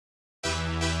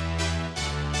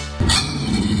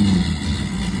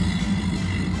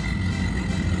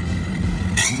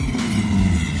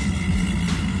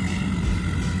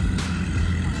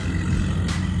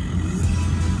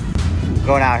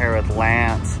Going out here with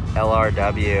Lance,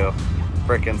 LRW.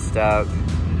 Freaking stoked.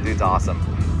 Dude's awesome.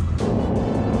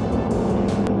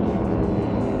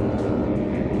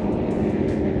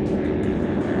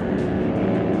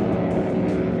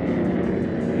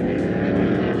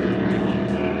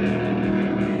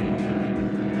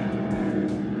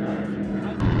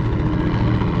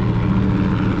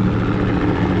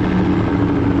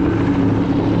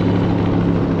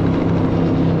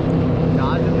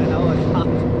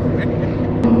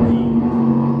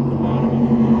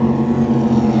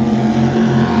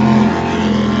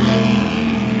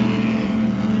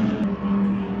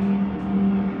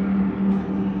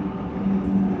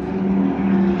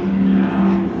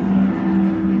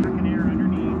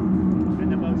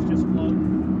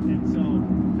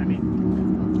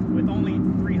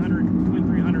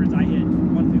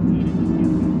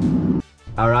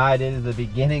 Alright, it is the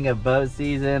beginning of boat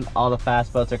season. All the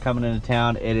fast boats are coming into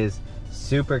town. It is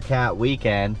Super Cat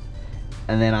weekend.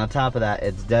 And then on top of that,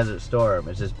 it's Desert Storm.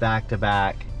 It's just back to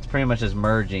back. It's pretty much just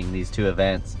merging these two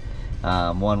events.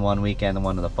 One weekend and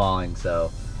one in the following.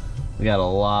 So we got a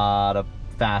lot of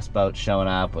fast boats showing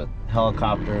up with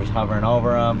helicopters hovering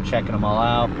over them, checking them all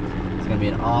out. It's gonna be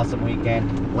an awesome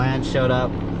weekend. Lance showed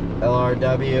up,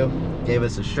 LRW, gave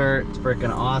us a shirt. It's freaking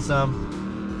awesome.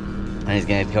 And he's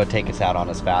gonna go take us out on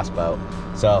his fast boat.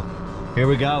 So here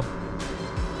we go.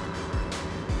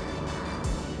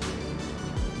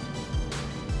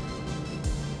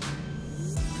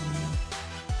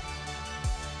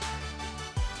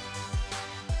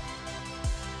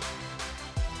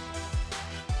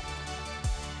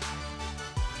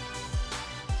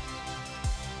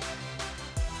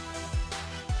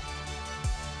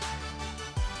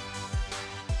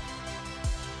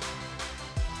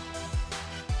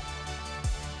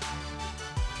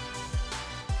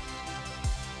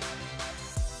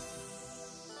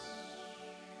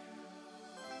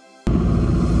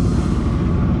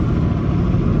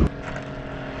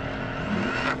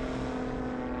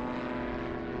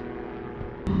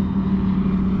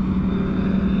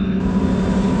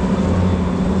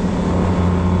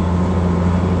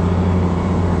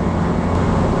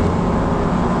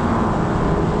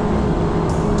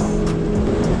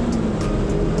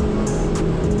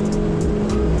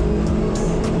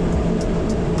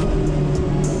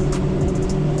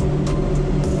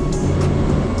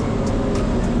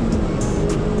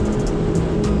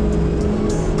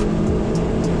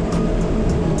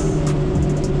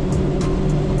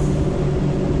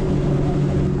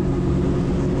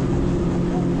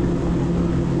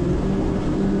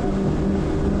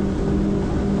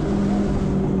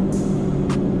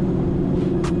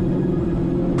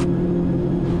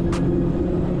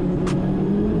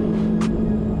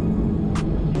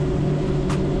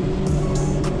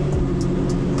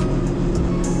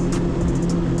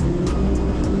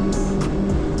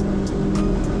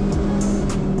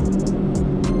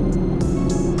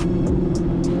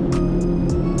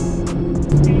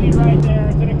 Right there,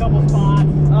 it's in a couple spots.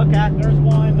 Okay. There's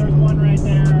one right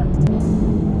there.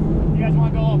 You guys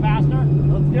want to go a little faster?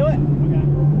 Let's do it. Okay.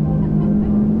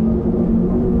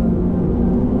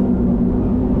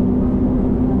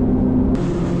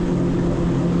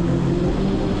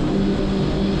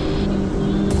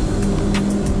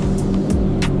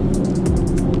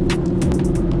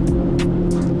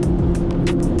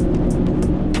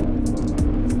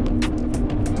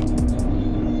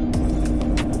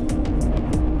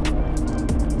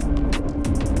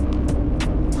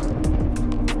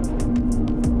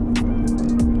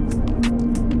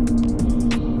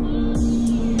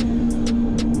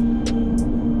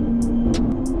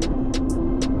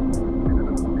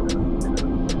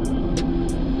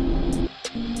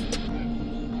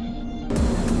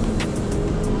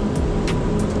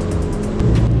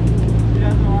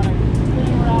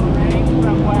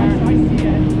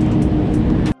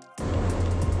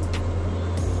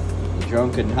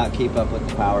 Drone could not keep up with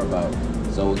the power boat,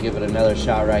 so we'll give it another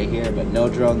shot right here, but no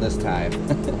drone this time.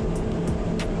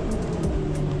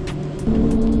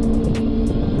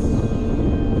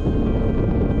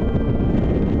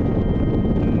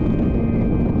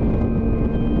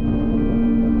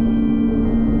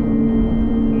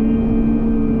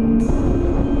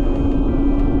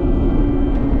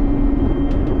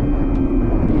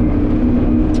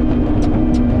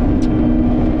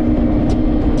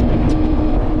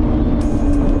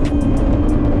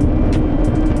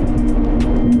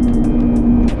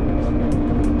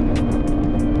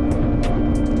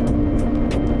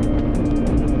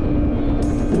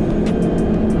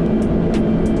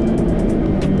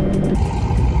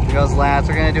 Lance,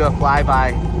 we're gonna do a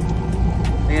flyby.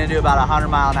 We're gonna do about 100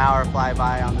 mile an hour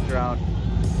flyby on the drone.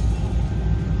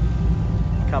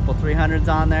 couple 300s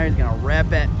on there. He's gonna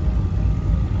rip it.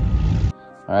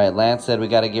 All right, Lance said we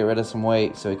got to get rid of some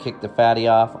weight, so he kicked the fatty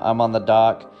off. I'm on the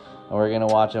dock, and we're gonna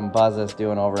watch him buzz us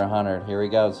doing over 100. Here he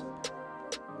goes.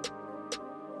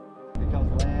 Here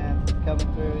comes Lance. He's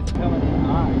coming through. He's coming in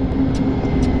hot.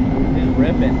 He's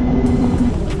ripping.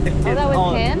 Oh, that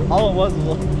was him? All it was.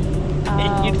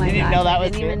 Oh You my didn't gosh, know that I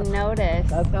was didn't him? even notice.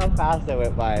 That's how fast it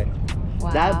went by.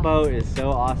 Wow. That boat is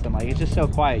so awesome. Like, it's just so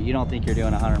quiet. You don't think you're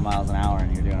doing 100 miles an hour,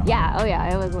 and you're doing 100. Yeah, oh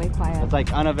yeah, it was way quiet. It's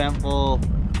like uneventful,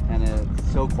 and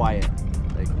it's so quiet.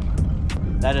 Like,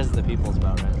 that is the people's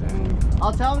boat right there.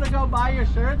 I'll tell them to go buy your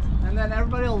shirts, and then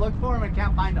everybody will look for them and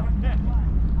can't find them.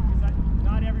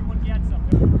 Not everyone gets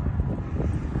them.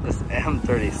 This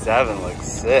M37 looks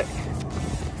sick.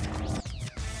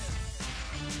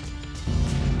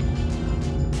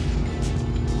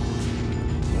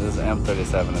 This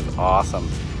M37 is awesome.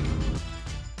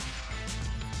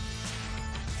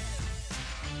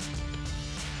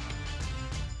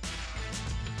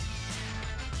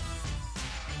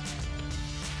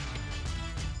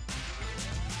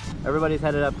 Everybody's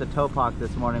headed up to Topok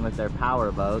this morning with their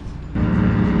power boats.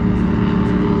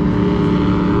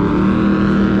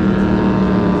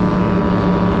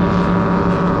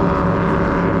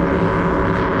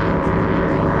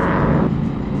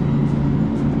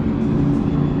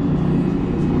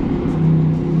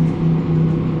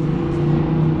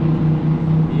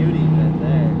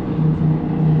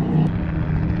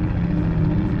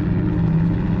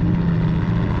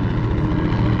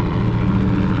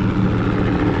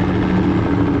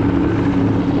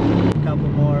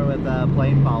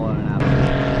 Plane following up.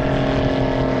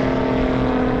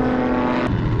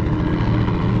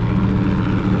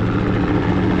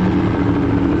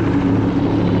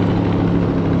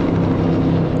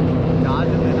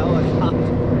 Dodging an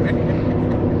helicopter.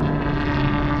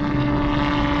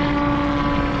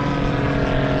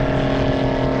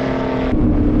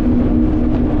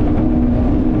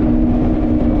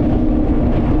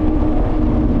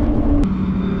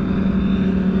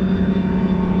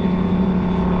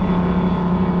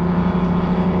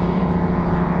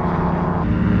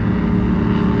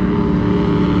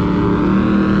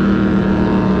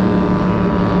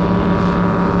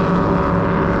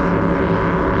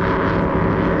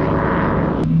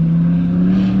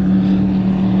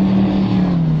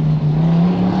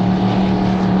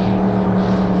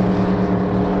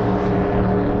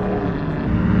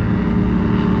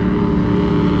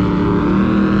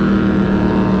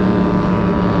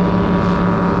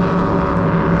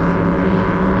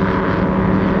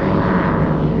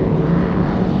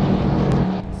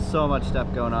 So much stuff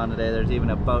going on today. There's even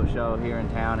a boat show here in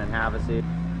town in Havasu.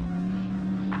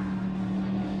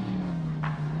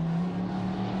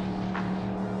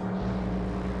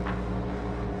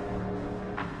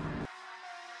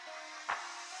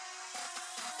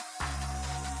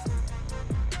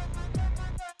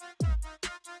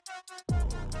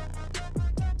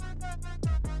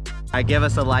 Give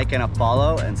us a like and a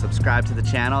follow, and subscribe to the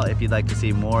channel if you'd like to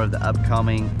see more of the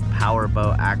upcoming power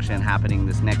boat action happening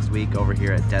this next week over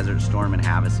here at Desert Storm in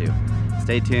Havasu.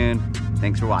 Stay tuned.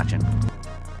 Thanks for watching.